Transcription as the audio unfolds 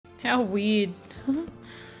How weird.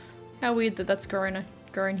 How weird that that's grown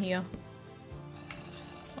here.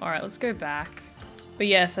 Alright, let's go back. But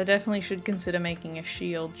yes, I definitely should consider making a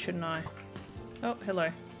shield, shouldn't I? Oh, hello.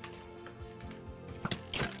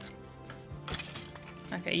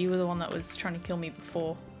 Okay, you were the one that was trying to kill me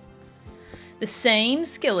before. The same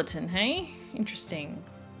skeleton, hey? Interesting.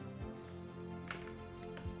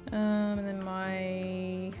 And then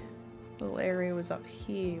my little area was up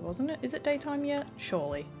here, wasn't it? Is it daytime yet?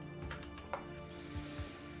 Surely.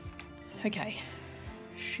 Okay.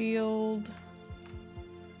 Shield.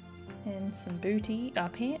 And some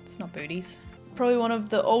pants, not booties. Probably one of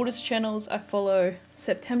the oldest channels I follow.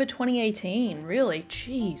 September 2018, really?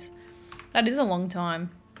 Jeez. That is a long time.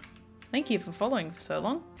 Thank you for following for so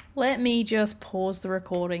long. Let me just pause the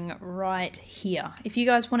recording right here. If you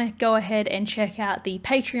guys want to go ahead and check out the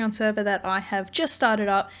Patreon server that I have just started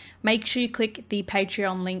up, make sure you click the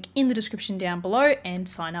Patreon link in the description down below and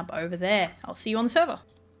sign up over there. I'll see you on the server.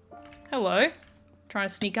 Hello. Trying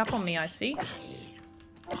to sneak up on me, I see.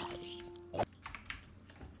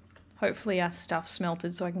 Hopefully our stuff's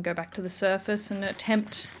melted so I can go back to the surface and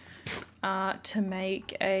attempt to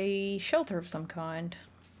make a shelter of some kind.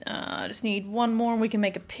 I just need one more and we can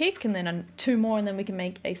make a pick, and then two more and then we can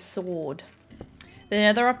make a sword. The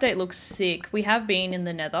Nether update looks sick. We have been in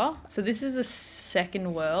the Nether. So this is the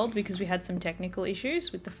second world because we had some technical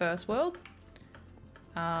issues with the first world.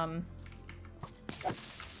 Oh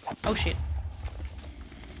shit.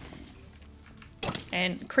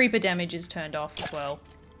 And creeper damage is turned off as well.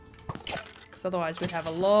 Because otherwise we'd have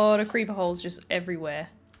a lot of creeper holes just everywhere.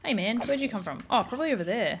 Hey man, where'd you come from? Oh, probably over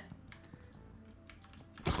there.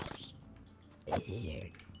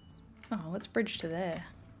 Oh, let's bridge to there.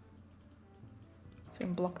 So we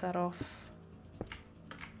can block that off.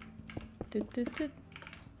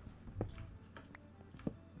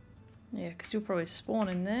 Yeah, because you'll probably spawn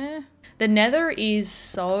in there. The Nether is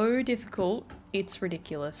so difficult, it's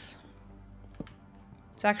ridiculous.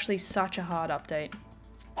 It's actually such a hard update.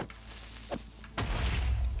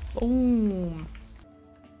 Boom.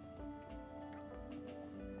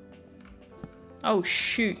 Oh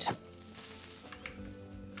shoot.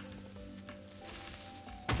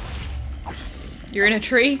 You're in a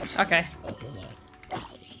tree? Okay.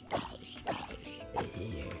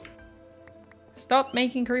 Stop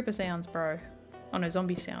making creeper sounds, bro. Oh no,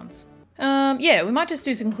 zombie sounds. Yeah, we might just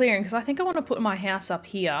do some clearing because I think I want to put my house up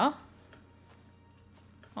here.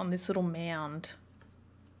 On this little mound.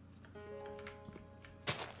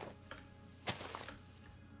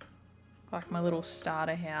 Like my little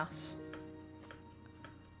starter house.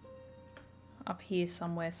 Up here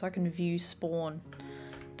somewhere so I can view spawn.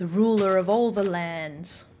 The ruler of all the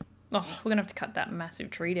lands. Oh, we're gonna have to cut that massive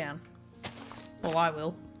tree down. Well, I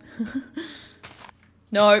will.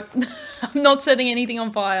 No, I'm not setting anything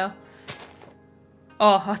on fire.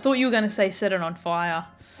 Oh, I thought you were gonna say set it on fire.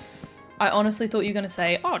 I honestly thought you were gonna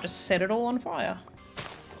say, oh, just set it all on fire.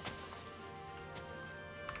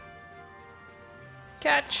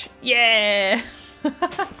 Catch! Yeah!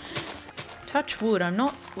 Touch wood, I'm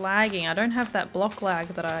not lagging. I don't have that block lag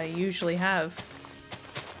that I usually have.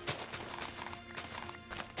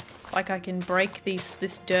 Like I can break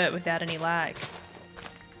this dirt without any lag.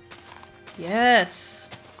 Yes!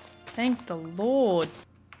 Thank the Lord.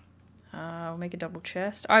 We'll make a double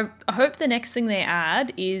chest. I hope the next thing they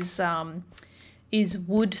add is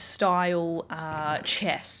wood style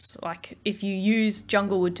chests. Like if you use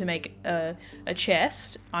jungle wood to make a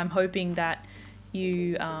chest, I'm hoping that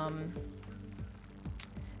you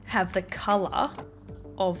have the colour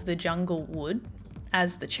of the jungle wood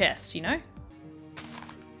as the chest, you know?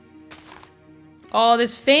 Oh,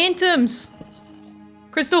 there's phantoms!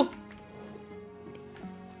 Crystal!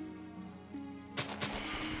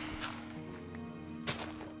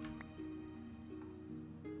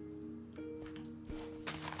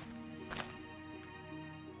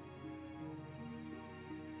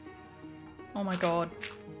 Oh my god.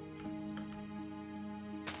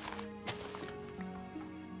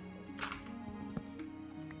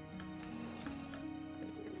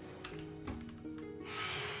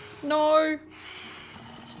 No!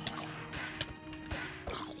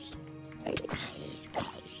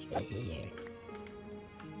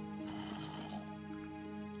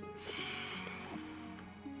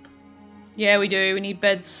 Yeah, we do. We need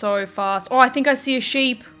beds so fast. Oh, I think I see a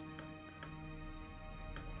sheep.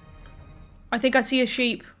 I think I see a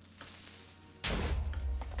sheep.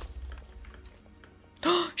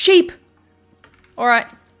 Sheep!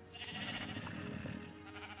 Alright.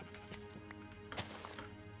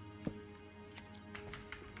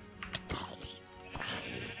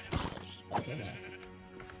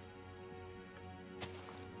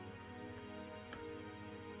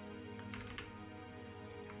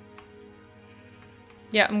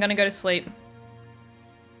 Yeah, I'm gonna go to sleep.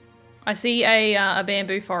 I see a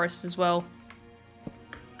bamboo forest as well.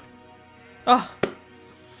 Oh.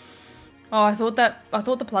 Oh, I thought the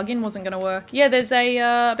plugin wasn't gonna work. Yeah, there's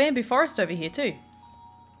a bamboo forest over here too.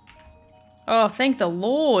 Oh, thank the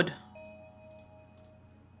Lord.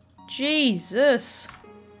 Jesus.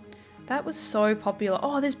 That was so popular.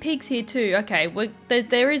 Oh, there's pigs here too. Okay,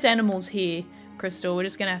 there is animals here, Crystal. We're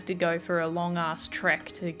just gonna have to go for a long ass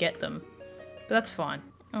trek to get them. But that's fine.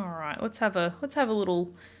 Alright, let's have a little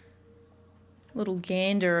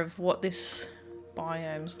gander of what this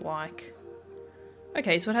biome's like.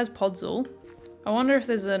 Okay, so it has Podzol. I wonder if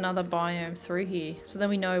there's another biome through here, so then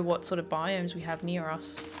we know what sort of biomes we have near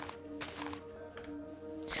us.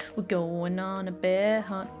 We're going on a bear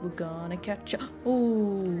hunt, we're gonna catch a...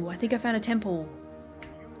 Oh, I think I found a temple.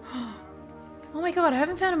 Oh my god, I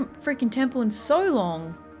haven't found a freaking temple in so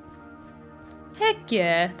long. Heck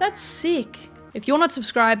yeah, that's sick. If you're not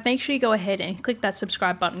subscribed, make sure you go ahead and click that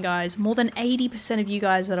subscribe button, guys. More than 80% of you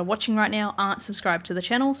guys that are watching right now aren't subscribed to the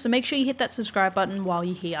channel, so make sure you hit that subscribe button while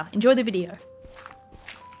you're here. Enjoy the video.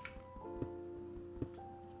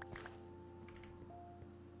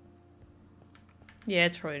 Yeah,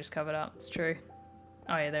 it's probably just covered up. It's true.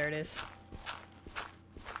 Oh yeah, there it is.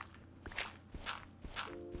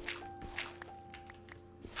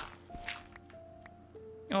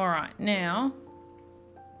 Alright, now...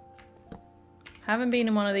 Haven't been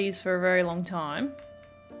in one of these for a very long time.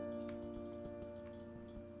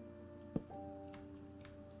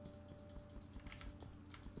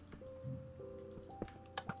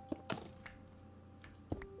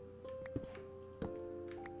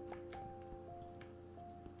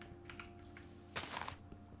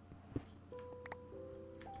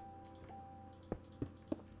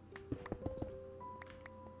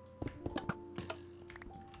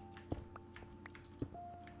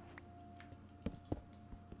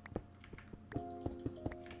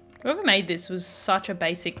 Whoever made this was such a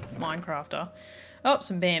basic Minecrafter. Oh,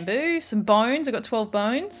 some bamboo, some bones. I got 12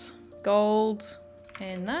 bones. Gold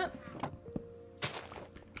and that.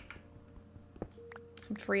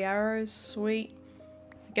 Some free arrows, sweet.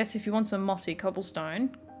 I guess if you want some mossy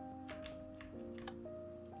cobblestone.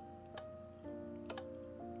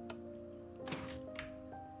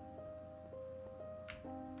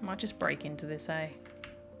 I might just break into this, eh?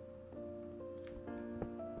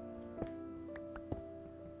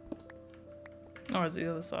 Or is it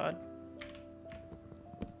the other side?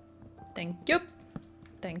 Thank you.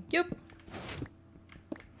 Thank you.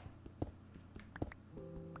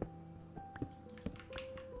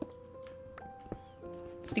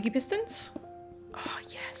 Sticky pistons? Oh,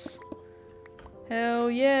 yes.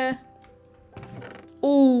 Hell yeah.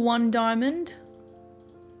 Oh, 1 diamond.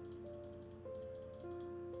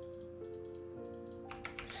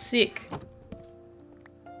 Sick.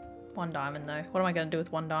 1 diamond though. What am I going to do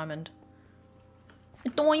with 1 diamond? A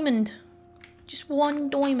diamond. Just 1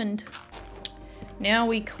 diamond. Now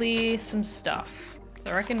we clear some stuff. So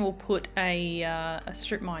I reckon we'll put a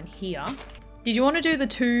strip mine here. Did you want to do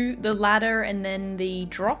the ladder and then the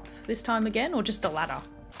drop this time again, or just a ladder?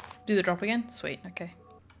 Do the drop again? Sweet, okay.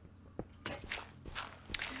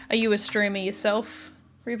 Are you a streamer yourself,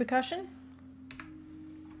 Repercussion?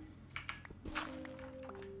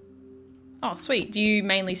 Oh, sweet. Do you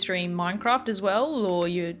mainly stream Minecraft as well, or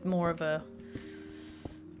you're more of a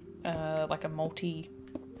like a multi...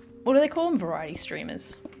 What do they call them? Variety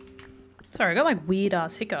streamers. Sorry, I got like weird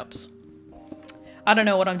ass hiccups. I don't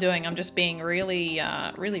know what I'm doing. I'm just being really,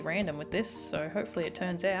 really random with this, so hopefully it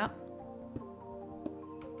turns out.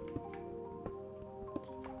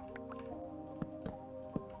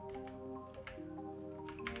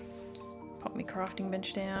 Pop my crafting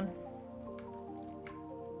bench down.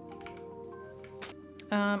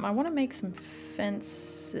 I want to make some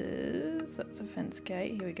fences. That's a fence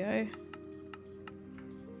gate. Here we go.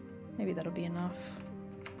 Maybe that'll be enough.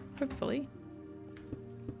 Hopefully.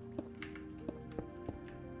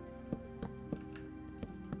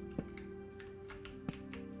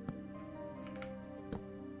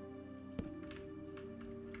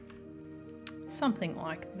 Something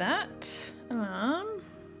like that. I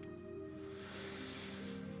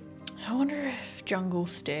wonder if jungle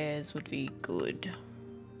stairs would be good.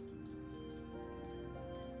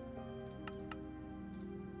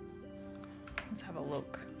 Let's have a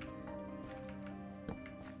look.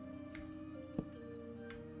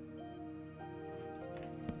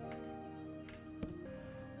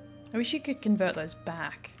 I wish you could convert those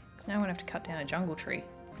back, because now I'm going to have to cut down a jungle tree.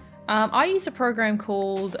 I use a program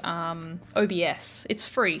called OBS. It's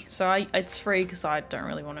free, so it's free because I don't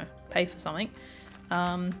really want to pay for something.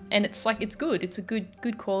 And it's like, it's good. It's a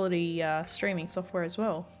good quality streaming software as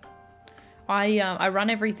well. I run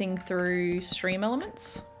everything through Stream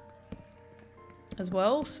Elements as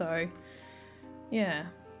well, so yeah.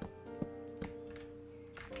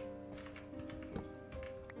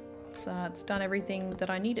 It's done everything that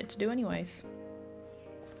I need it to do anyways.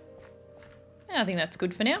 Yeah, I think that's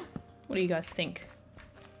good for now. What do you guys think?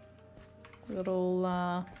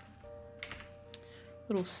 Little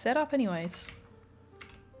setup anyways.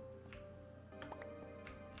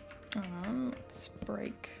 Let's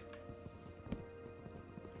break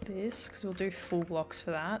this because we'll do full blocks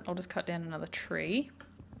for that. I'll just cut down another tree.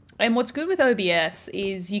 And what's good with OBS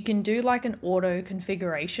is you can do like an auto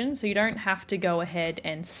configuration, so you don't have to go ahead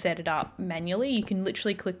and set it up manually. You can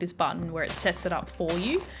literally click this button where it sets it up for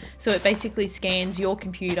you. So it basically scans your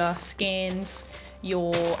computer, scans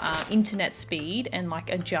your internet speed, and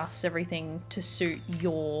like adjusts everything to suit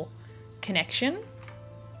your connection.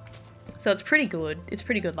 So it's pretty good. It's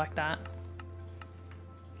pretty good like that.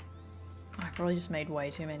 I probably just made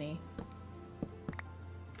way too many.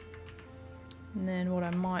 And then what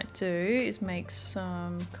I might do is make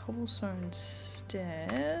some cobblestone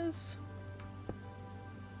stairs.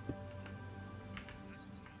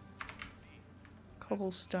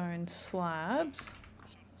 Cobblestone slabs.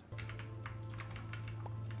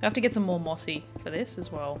 I have to get some more mossy for this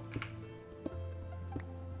as well.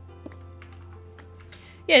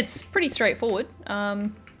 Yeah, it's pretty straightforward.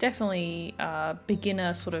 Definitely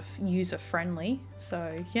beginner sort of user friendly.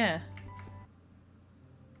 So yeah.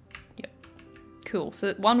 Cool.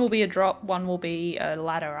 So one will be a drop, one will be a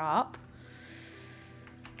ladder up.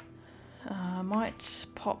 Might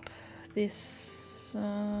pop this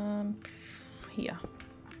here.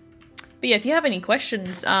 But yeah, if you have any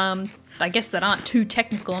questions, I guess that aren't too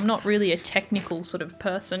technical, I'm not really a technical sort of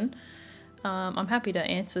person. I'm happy to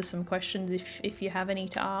answer some questions if you have any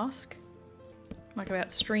to ask. Like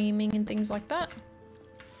about streaming and things like that.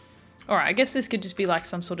 Alright, I guess this could just be like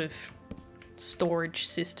some sort of storage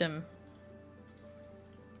system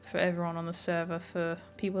for everyone on the server, for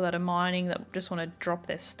people that are mining that just want to drop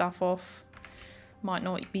their stuff off. Might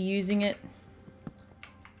not be using it.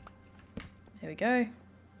 There we go.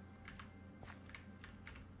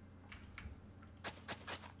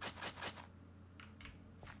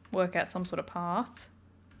 Work out some sort of path.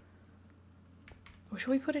 Or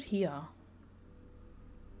should we put it here?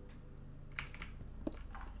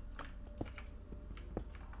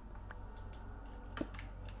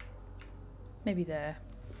 Maybe there.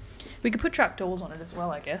 We could put trapdoors on it as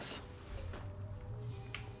well, I guess.